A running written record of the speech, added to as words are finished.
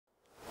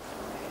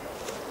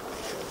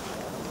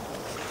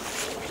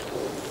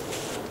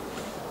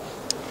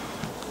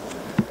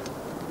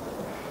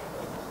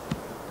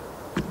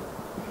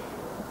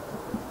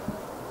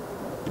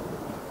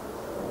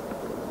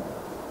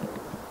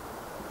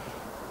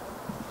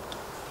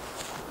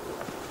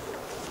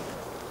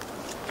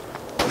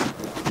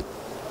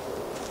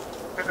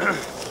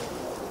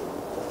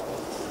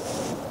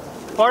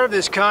Part of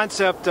this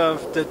concept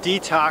of the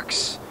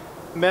detox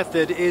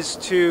method is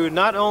to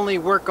not only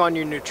work on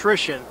your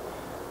nutrition,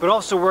 but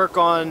also work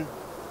on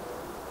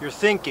your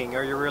thinking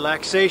or your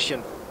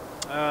relaxation.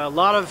 A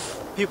lot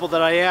of people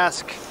that I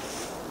ask,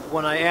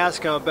 when I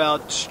ask them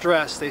about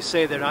stress, they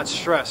say they're not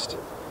stressed.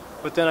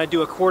 But then I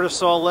do a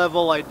cortisol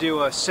level, I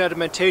do a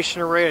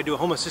sedimentation rate, I do a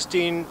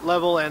homocysteine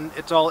level, and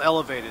it's all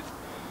elevated.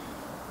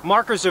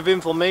 Markers of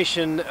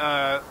inflammation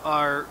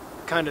are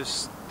kind of,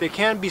 they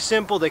can be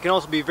simple, they can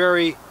also be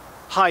very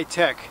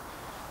high-tech.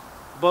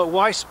 But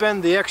why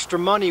spend the extra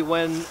money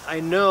when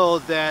I know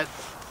that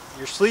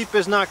your sleep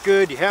is not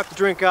good, you have to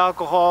drink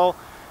alcohol,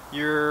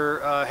 you're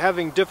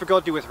having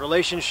difficulty with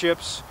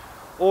relationships,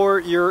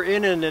 or you're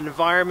in an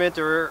environment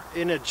or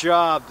in a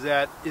job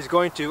that is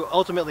going to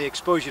ultimately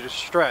expose you to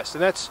stress.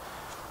 And that's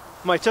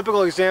my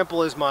typical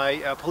example is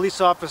my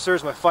police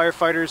officers, my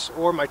firefighters,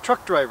 or my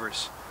truck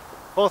drivers.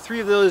 All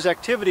three of those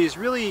activities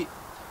really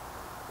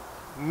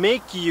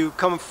make you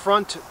come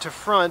front to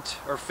front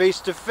or face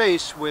to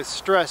face with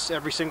stress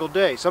every single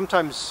day,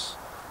 sometimes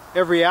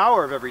every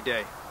hour of every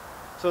day.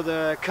 So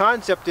the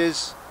concept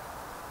is,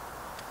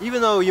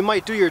 even though you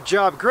might do your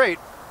job great,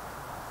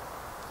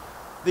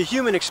 the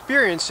human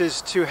experience is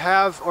to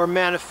have or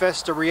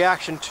manifest a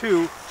reaction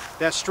to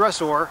that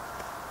stressor.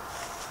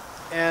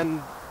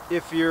 And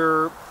if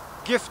you're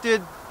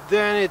gifted,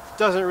 then it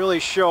doesn't really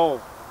show,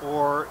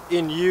 or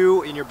in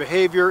you, in your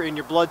behavior, in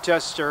your blood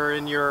tests, or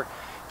in your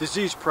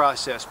disease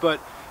process. But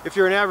if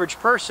you're an average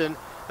person,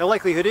 the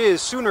likelihood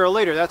is sooner or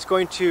later that's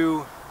going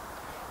to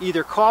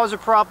either cause a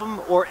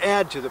problem or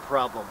add to the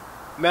problem,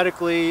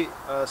 medically,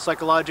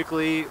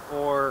 psychologically,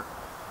 or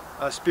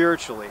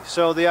spiritually.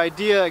 So the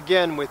idea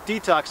again with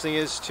detoxing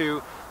is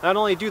to not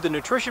only do the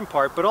nutrition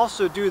part, but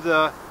also do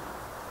the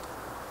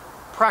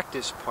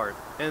practice part.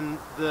 And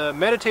the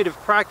meditative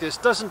practice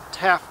doesn't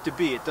have to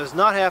be, it does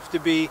not have to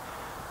be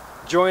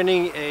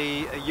joining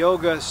a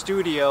yoga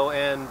studio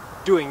and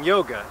doing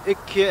yoga.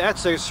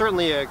 That's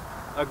certainly a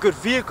good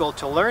vehicle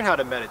to learn how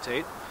to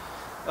meditate.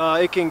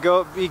 It can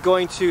be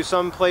going to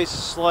some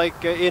place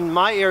like, in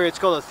my area it's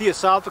called a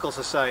Theosophical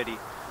Society.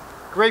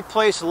 Great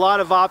place, a lot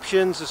of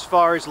options as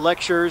far as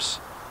lectures,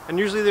 and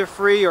usually they're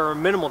free or a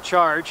minimal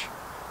charge.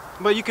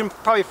 But you can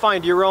probably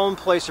find your own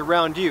place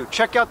around you.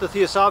 Check out the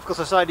Theosophical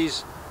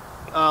Society's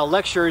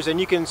lectures and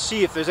you can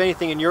see if there's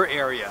anything in your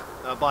area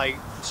by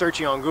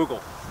searching on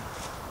Google.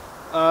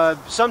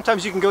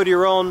 Sometimes you can go to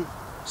your own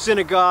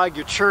synagogue,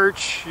 your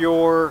church,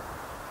 your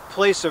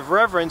place of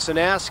reverence and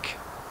ask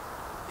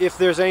if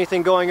there's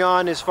anything going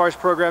on as far as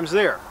programs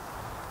there.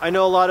 I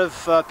know a lot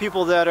of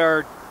people that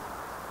are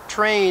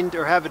trained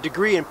or have a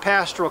degree in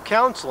pastoral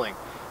counseling.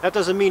 That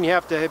doesn't mean you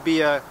have to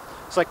be a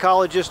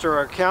psychologist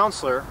or a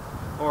counselor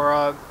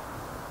or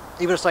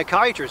even a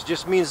psychiatrist. It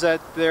just means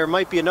that there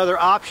might be another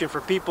option for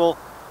people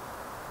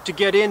to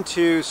get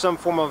into some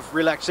form of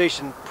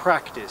relaxation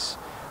practice.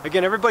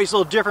 Again, everybody's a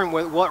little different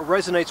with what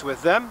resonates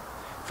with them.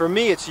 For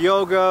me, it's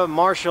yoga,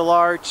 martial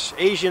arts,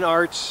 Asian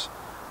arts,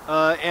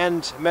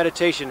 and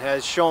meditation,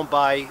 as shown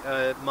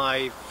by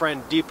my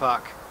friend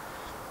Deepak.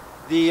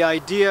 The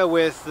idea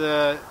with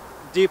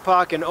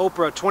Deepak and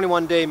Oprah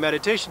 21-day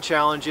meditation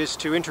challenge is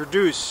to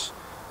introduce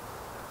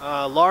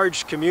a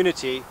large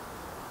community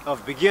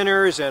of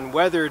beginners and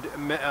weathered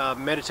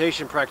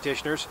meditation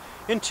practitioners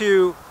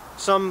into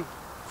some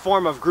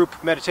form of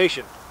group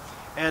meditation.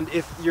 And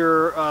if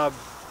you're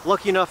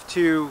lucky enough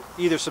to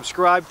either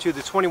subscribe to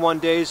the 21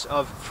 days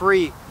of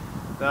free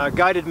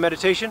guided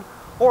meditation,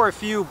 or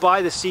if you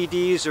buy the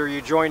CDs or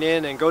you join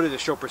in and go to the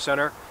Chopra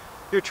Center,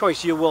 your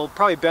choice, you will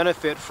probably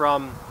benefit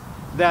from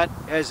that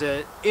as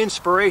an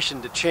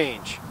inspiration to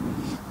change.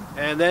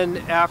 And then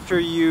after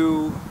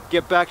you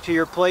get back to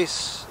your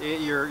place,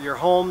 your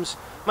homes,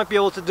 you might be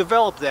able to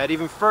develop that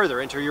even further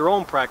into your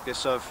own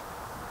practice of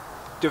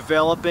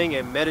developing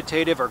a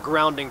meditative or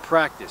grounding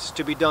practice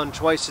to be done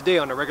twice a day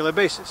on a regular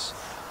basis.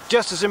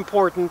 Just as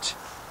important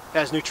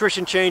as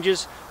nutrition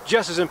changes,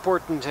 just as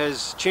important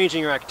as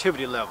changing your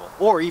activity level,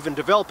 or even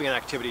developing an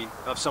activity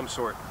of some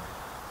sort.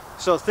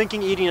 So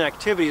thinking, eating, and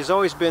activity has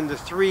always been the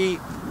three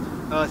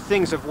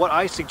things of what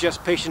I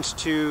suggest patients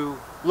to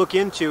look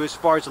into as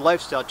far as a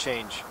lifestyle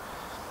change.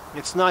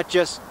 It's not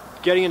just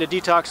getting into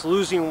detox,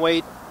 losing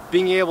weight,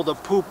 being able to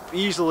poop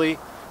easily.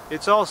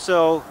 It's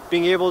also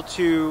being able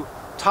to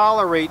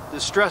tolerate the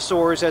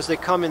stressors as they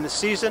come in the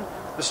season,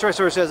 the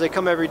stressors as they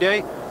come every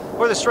day,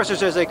 or the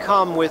stressors as they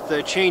come with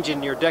the change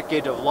in your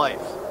decade of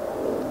life.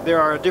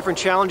 There are different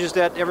challenges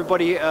that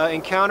everybody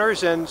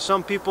encounters, and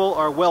some people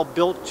are well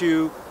built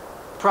to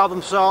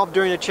problem solve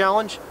during a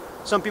challenge.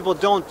 Some people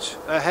don't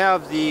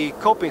have the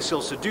coping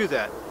skills to do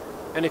that.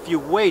 And if you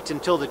wait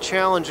until the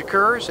challenge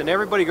occurs, and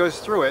everybody goes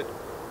through it,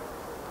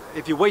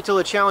 if you wait till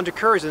the challenge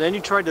occurs and then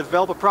you try to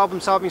develop a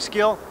problem solving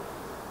skill,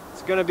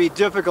 it's going to be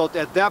difficult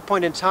at that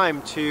point in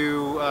time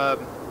to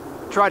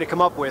try to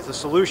come up with a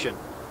solution.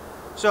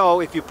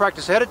 So if you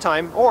practice ahead of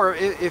time, or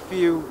even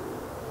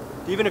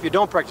if you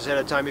don't practice ahead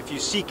of time, if you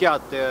seek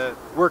out the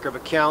work of a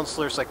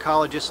counselor,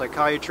 psychologist,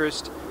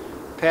 psychiatrist,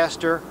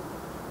 pastor,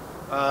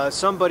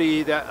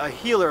 a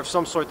healer of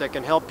some sort that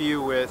can help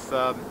you with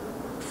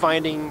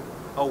finding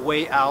a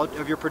way out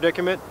of your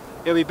predicament,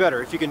 it'll be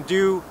better. If you can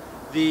do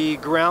the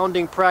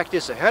grounding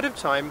practice ahead of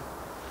time,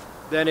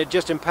 then it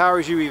just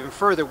empowers you even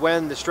further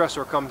when the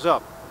stressor comes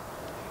up.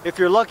 If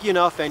you're lucky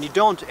enough and you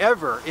don't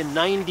ever in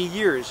 90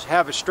 years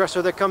have a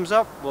stressor that comes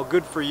up, well,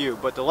 good for you.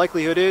 But the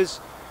likelihood is,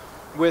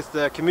 with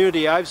the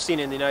community I've seen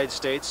in the United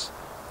States,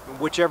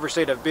 whichever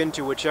state I've been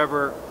to,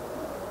 whichever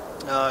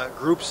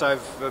groups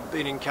I've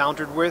been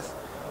encountered with,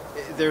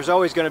 there's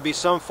always going to be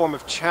some form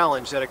of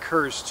challenge that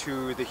occurs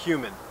to the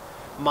human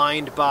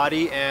mind,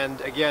 body,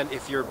 and again,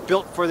 if you're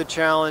built for the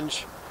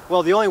challenge,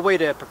 well, the only way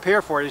to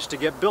prepare for it is to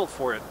get built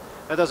for it.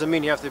 That doesn't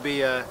mean you have to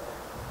be a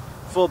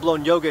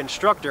full-blown yoga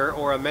instructor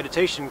or a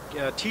meditation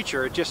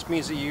teacher. It just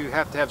means that you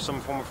have to have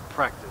some form of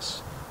practice.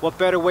 What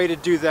better way to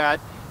do that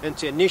than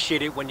to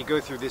initiate it when you go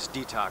through this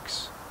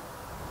detox?